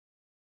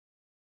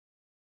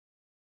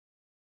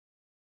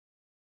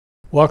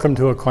Welcome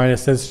to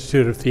Aquinas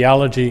Institute of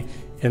Theology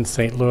in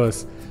St.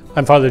 Louis.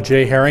 I'm Father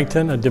J.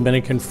 Harrington, a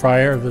Dominican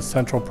friar of the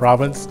Central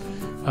Province,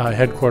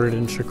 headquartered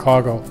in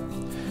Chicago.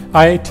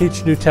 I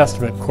teach New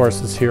Testament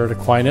courses here at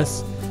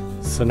Aquinas,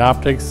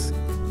 Synoptics,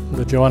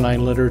 the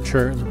Johannine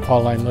literature, the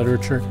Pauline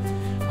literature.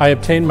 I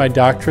obtained my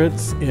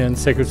doctorates in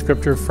sacred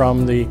scripture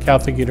from the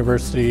Catholic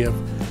University of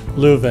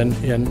Leuven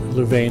in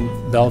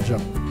Louvain,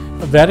 Belgium.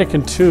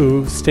 Vatican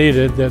II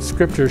stated that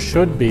scripture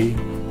should be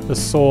the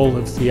soul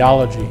of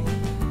theology.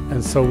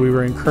 And so we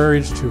were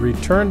encouraged to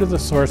return to the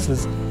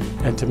sources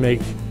and to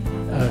make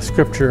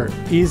scripture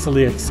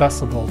easily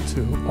accessible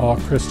to all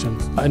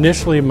Christians.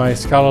 Initially, my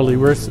scholarly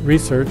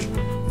research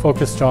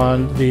focused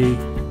on the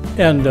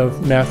end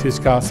of Matthew's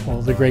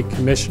Gospel, the Great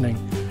Commissioning.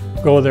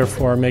 Go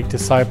therefore, make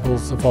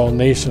disciples of all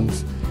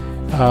nations.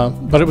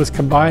 But it was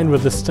combined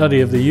with the study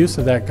of the use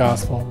of that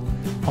Gospel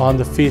on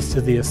the Feast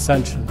of the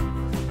Ascension.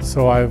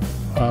 So I've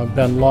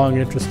been long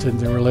interested in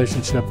the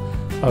relationship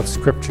of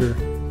scripture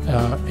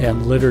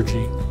and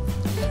liturgy.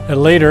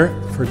 And later,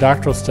 for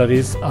doctoral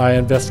studies, I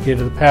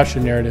investigated the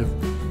Passion narrative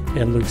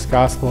in Luke's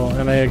Gospel,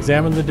 and I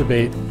examined the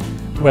debate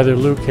whether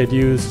Luke had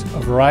used a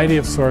variety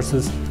of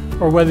sources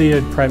or whether he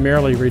had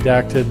primarily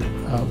redacted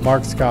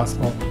Mark's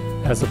Gospel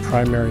as a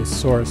primary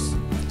source.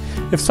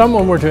 If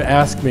someone were to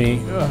ask me,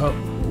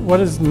 what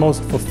is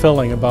most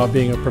fulfilling about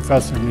being a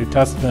professor of New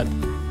Testament,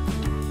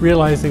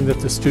 realizing that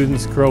the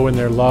students grow in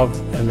their love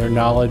and their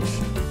knowledge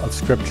of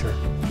Scripture.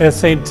 As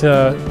St.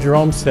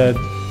 Jerome said,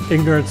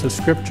 ignorance of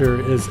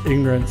Scripture is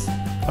ignorance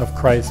of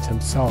Christ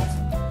Himself.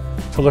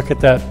 To look at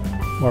that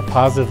more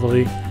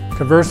positively,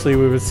 conversely,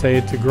 we would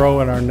say to grow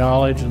in our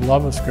knowledge and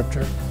love of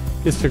Scripture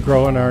is to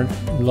grow in our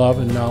love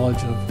and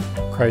knowledge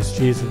of Christ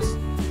Jesus.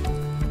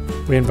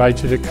 We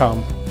invite you to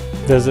come,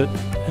 visit,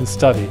 and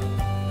study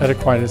at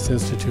Aquinas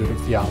Institute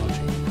of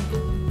Theology.